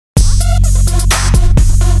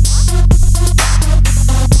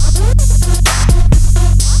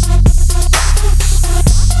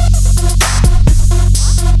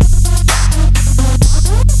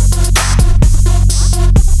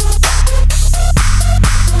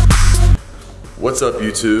What's up,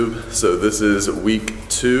 YouTube? So this is week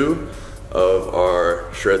 2 of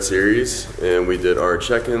our shred series, and we did our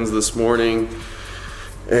check-ins this morning.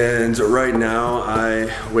 And right now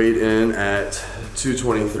I weighed in at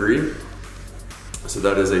 223. So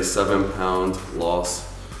that is a 7-pound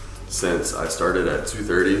loss since I started at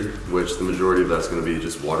 230, which the majority of that's gonna be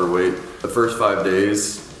just water weight. The first 5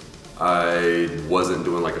 days, I wasn't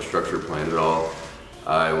doing like a structured plan at all.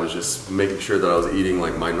 I was just making sure that I was eating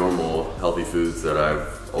like my normal healthy foods that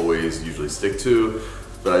I've always usually stick to,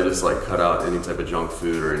 but I just like cut out any type of junk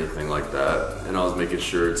food or anything like that. And I was making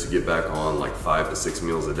sure to get back on like 5 to 6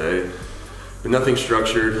 meals a day, but nothing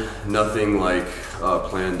structured, nothing like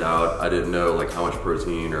planned out. I didn't know like how much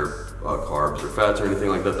protein or carbs or fats or anything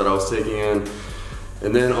like that that I was taking in.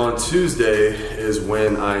 And then on Tuesday is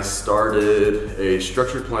when I started a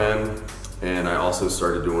structured plan, and I also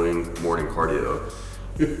started doing morning cardio.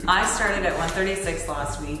 I started at 136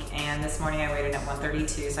 last week, and this morning I weighed in at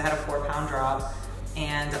 132, so I had a 4-pound drop.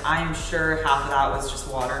 And I'm sure half of that was just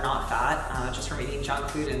water, not fat, just from eating junk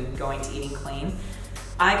food and going to eating clean.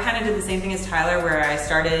 I kind of did the same thing as Tyler, where I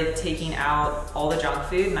started taking out all the junk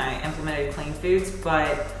food and I implemented clean foods,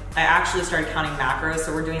 but I actually started counting macros,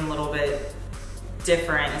 so we're doing a little bit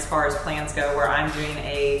different as far as plans go, where I'm doing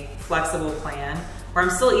a flexible plan where I'm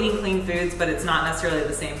still eating clean foods, but it's not necessarily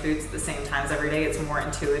the same foods at the same times every day. It's more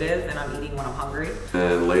intuitive, and I'm eating when I'm hungry.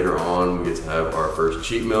 And later on, we get to have our first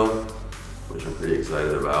cheat meal, which I'm pretty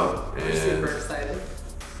excited about. I'm super excited.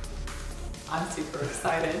 I'm super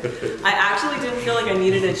excited. I actually didn't feel like I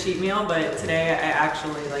needed a cheat meal, but today I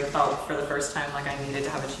actually like felt for the first time like I needed to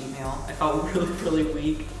have a cheat meal. I felt really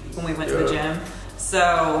weak when we went to the gym.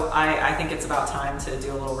 So I think it's about time to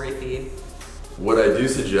do a little refeed. What I do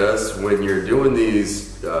suggest when you're doing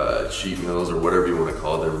these cheat meals, or whatever you want to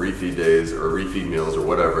call them, refeed days or refeed meals or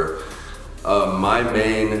whatever, my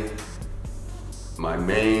main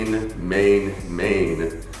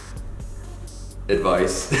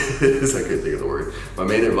advice is, I couldn't think of the word, my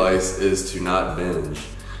main advice is to not binge.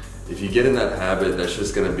 If you get in that habit, that's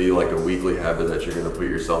just gonna be like a weekly habit that you're gonna put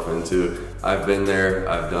yourself into. I've been there,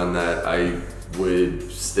 I've done that. I would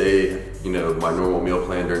stay, my normal meal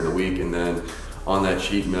plan during the week, and then on that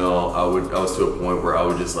cheat meal, I was to a point where I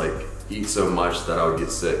would just like eat so much that I would get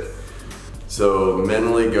sick. So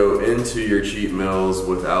mentally go into your cheat meals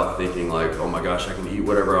without thinking like, oh my gosh, I can eat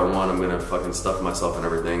whatever I want, I'm gonna fucking stuff myself and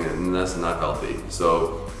everything, and that's not healthy.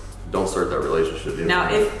 So don't start that relationship. Now,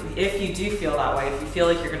 if you do feel that way, if you feel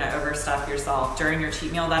like you're gonna overstuff yourself during your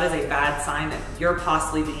cheat meal, that is a bad sign that you're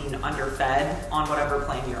possibly being underfed on whatever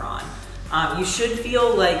plan you're on. You should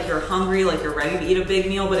feel like you're hungry, like you're ready to eat a big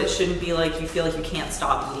meal, but it shouldn't be like you feel like you can't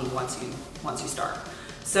stop eating once you start.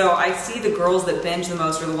 So I see the girls that binge the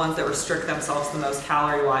most are the ones that restrict themselves the most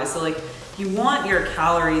calorie-wise. So like, you want your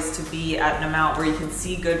calories to be at an amount where you can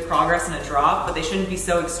see good progress in a drop, but they shouldn't be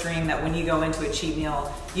so extreme that when you go into a cheat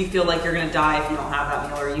meal, you feel like you're gonna die if you don't have that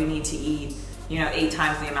meal, or you need to eat, 8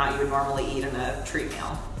 times the amount you would normally eat in a treat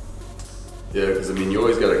meal. Yeah, because you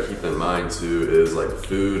always got to keep in mind too, is like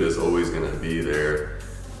food is always going to be there.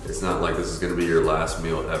 It's not like this is going to be your last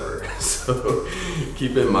meal ever. So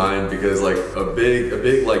keep in mind, because like a big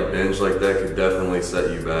like binge like that could definitely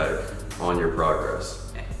set you back on your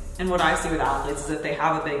progress. And what I see with athletes is if they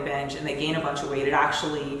have a big binge and they gain a bunch of weight, it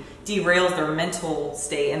actually derails their mental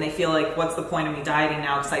state, and they feel like, what's the point of me dieting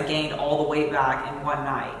now because I gained all the weight back in one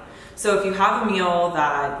night. So if you have a meal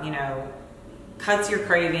that, cuts your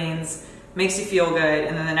cravings, makes you feel good,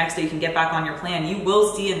 and then the next day you can get back on your plan, you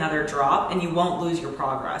will see another drop and you won't lose your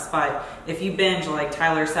progress. But if you binge, like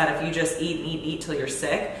Tyler said, if you just eat and eat till you're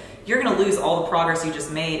sick, you're gonna lose all the progress you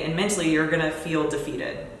just made, and mentally you're gonna feel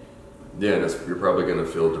defeated. Yeah, and you're probably gonna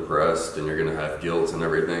feel depressed, and you're gonna have guilt and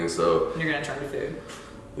everything, so. And you're gonna turn to food.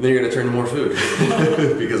 And then you're gonna turn to more food.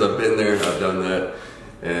 Because I've been there, I've done that,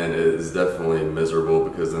 and it's definitely miserable,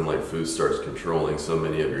 because then like food starts controlling so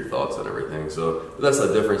many of your thoughts and everything. So that's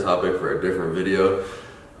a different topic for a different video.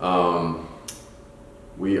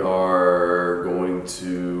 We are going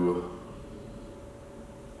to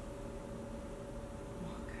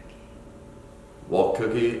walk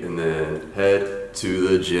cookie and then head to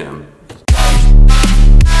the gym.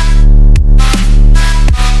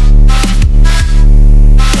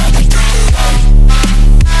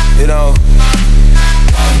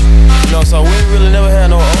 So we really never had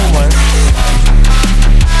no old money.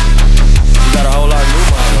 We got a whole lot of new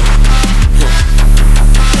money.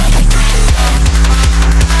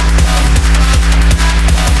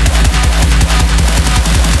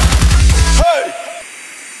 Hey!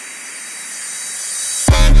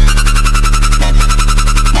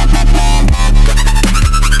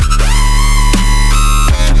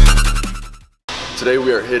 Today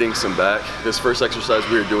we are hitting some back. This first exercise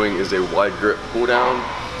we are doing is a wide grip pull down.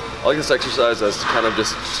 I like this exercise as kind of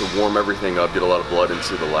just to warm everything up, get a lot of blood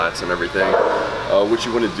into the lats and everything. What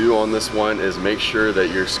you want to do on this one is make sure that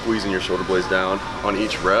you're squeezing your shoulder blades down on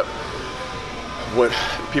each rep. What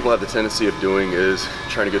people have the tendency of doing is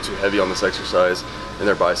trying to get too heavy on this exercise, and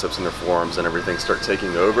their biceps and their forearms and everything start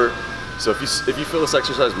taking over. So if you feel this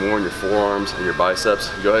exercise more in your forearms and your biceps,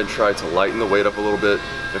 go ahead and try to lighten the weight up a little bit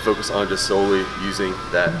and focus on just solely using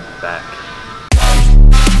that back.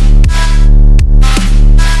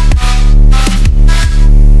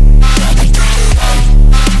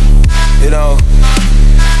 You know,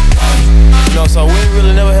 so we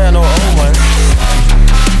really never had no old money.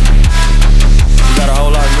 We got a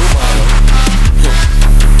whole lot of new money.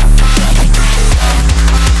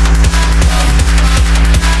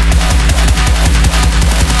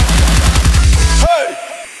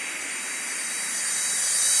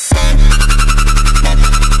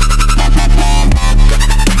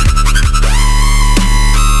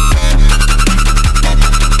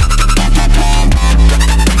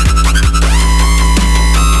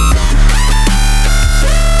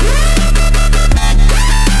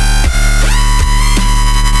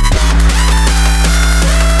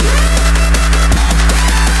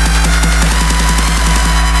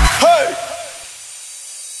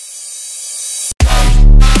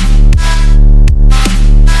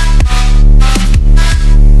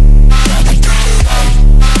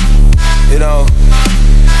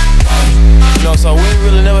 So we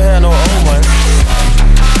really never had no old money.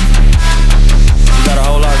 We got a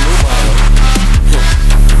whole lot of new money.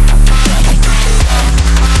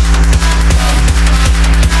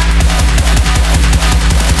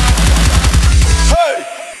 Hey!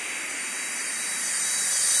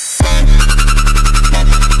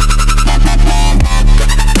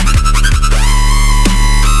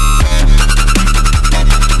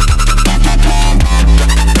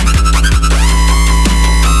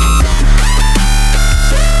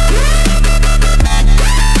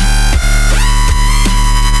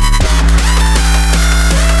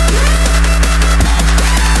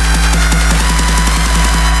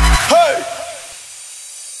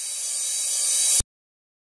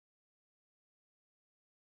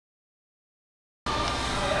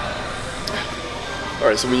 All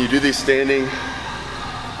right, so when you do these standing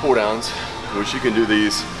pull downs, which you can do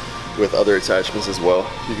these with other attachments as well.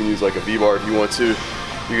 You can use like a V-bar if you want to. You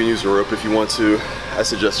can use a rope if you want to. I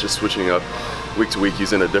suggest just switching up week to week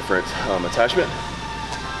using a different attachment.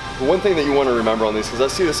 But one thing that you want to remember on these, because I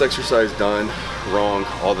see this exercise done wrong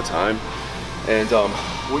all the time, and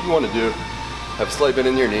what you want to do, have a slight bend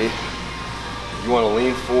in your knee. You want to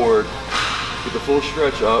lean forward, get the full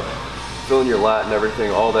stretch up, feeling your lat and everything,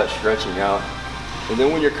 all that stretching out. And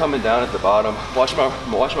then when you're coming down at the bottom, watch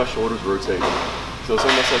my shoulders rotate. So it's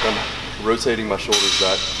almost like I'm rotating my shoulders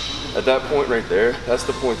back. At that point right there, that's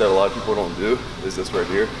the point that a lot of people don't do, is this right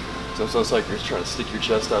here. So it's almost like you're trying to stick your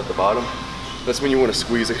chest out at the bottom. That's when you want to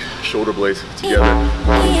squeeze the shoulder blades together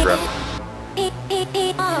on each rep.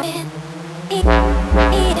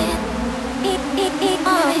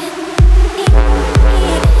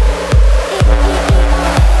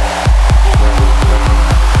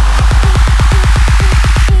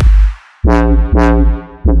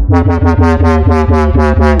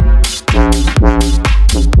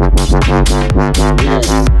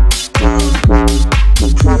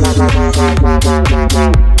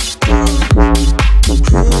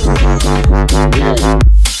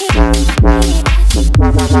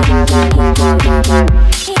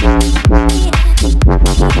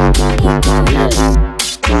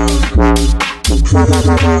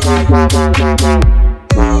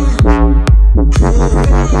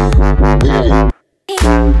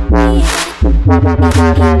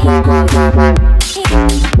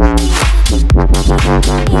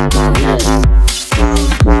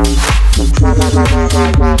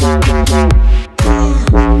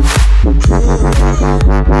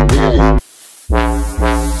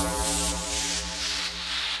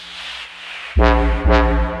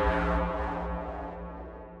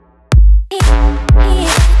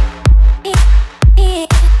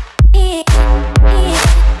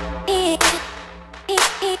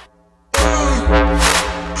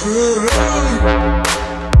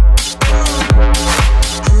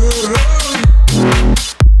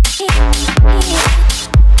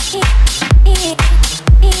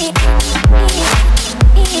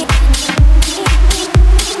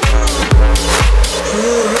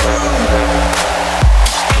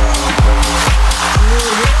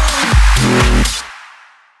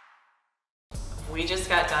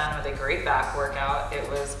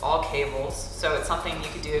 cables. So it's something you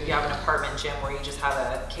could do if you have an apartment gym where you just have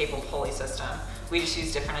a cable pulley system. We just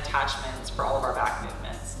use different attachments for all of our back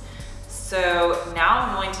movements. So now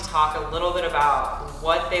I'm going to talk a little bit about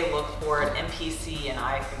what they look for at MPC and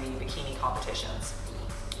IFBB bikini competitions.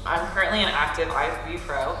 I'm currently an active IFBB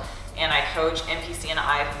pro, and I coach MPC and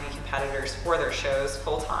IFBB competitors for their shows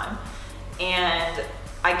full time. And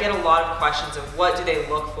I get a lot of questions of what do they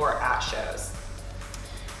look for at shows.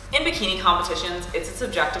 In bikini competitions, it's a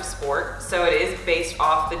subjective sport, so it is based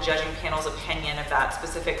off the judging panel's opinion of that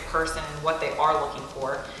specific person and what they are looking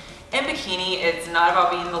for. In bikini, it's not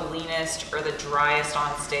about being the leanest or the driest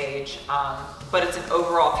on stage, but it's an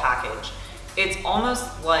overall package. It's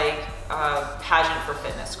almost like a pageant for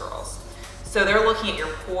fitness girls. So they're looking at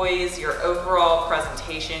your poise, your overall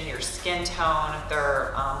presentation, your skin tone,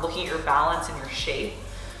 they're looking at your balance and your shape.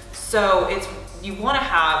 So you want to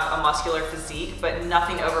have a muscular physique, but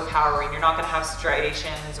nothing overpowering. You're not going to have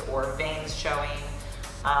striations or veins showing,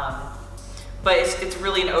 but it's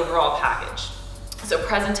really an overall package. So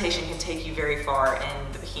presentation can take you very far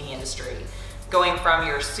in the bikini industry. Going from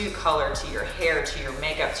your suit color to your hair to your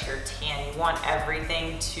makeup to your tan, you want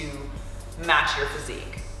everything to match your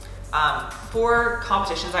physique. For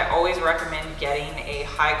competitions, I always recommend getting a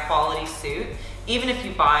high quality suit. Even if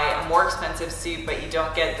you buy a more expensive suit but you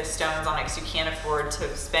don't get the stones on it because you can't afford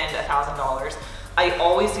to spend $1,000, I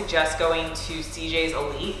always suggest going to CJ's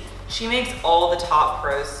Elite. She makes all the top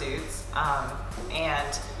pro suits,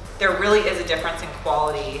 and there really is a difference in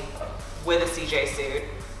quality with a CJ suit.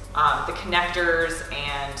 The connectors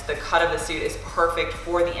and the cut of the suit is perfect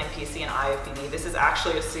for the MPC and IFBB. This is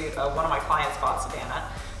actually a suit one of my clients bought, Savannah.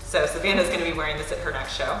 So Savannah's gonna be wearing this at her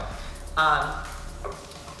next show.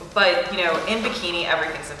 But in bikini,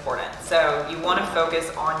 everything's important. So you wanna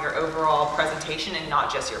focus on your overall presentation and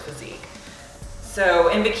not just your physique. So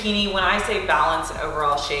in bikini, when I say balance and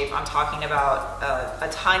overall shape, I'm talking about a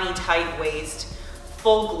tiny, tight waist,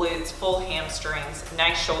 full glutes, full hamstrings,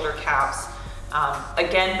 nice shoulder caps.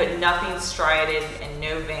 Again, but nothing striated and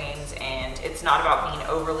no veins, and it's not about being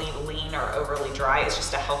overly lean or overly dry, it's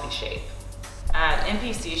just a healthy shape. At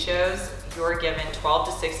MPC shows, you're given 12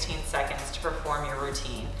 to 16 seconds to perform your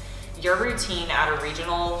routine. Your routine at a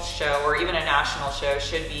regional show or even a national show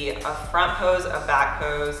should be a front pose, a back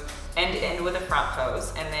pose, end with a front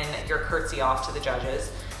pose, and then your curtsy off to the judges.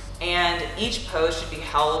 And each pose should be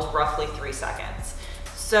held roughly 3 seconds.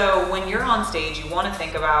 So when you're on stage, you want to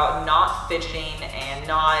think about not fidgeting and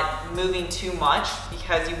not moving too much,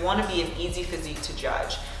 because you want to be an easy physique to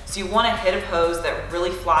judge. So you want to hit a pose that really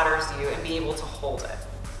flatters you and be able to hold it.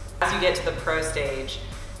 As you get to the pro stage,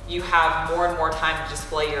 you have more and more time to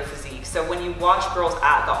display your physique. So when you watch girls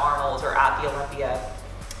at the Arnold or at the Olympia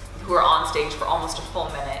who are on stage for almost a full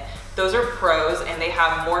minute, those are pros and they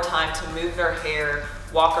have more time to move their hair,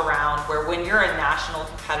 walk around, where when you're a national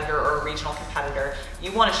competitor or a regional competitor,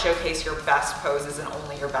 you want to showcase your best poses and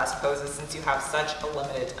only your best poses, since you have such a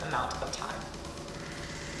limited amount of time.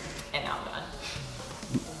 And now I'm done.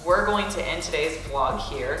 We're going to end today's vlog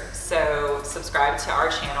here, so subscribe to our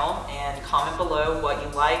channel and comment below what you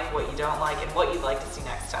like, what you don't like, and what you'd like to see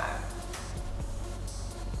next time.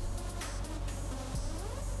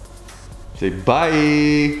 Say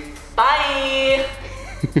bye. Bye.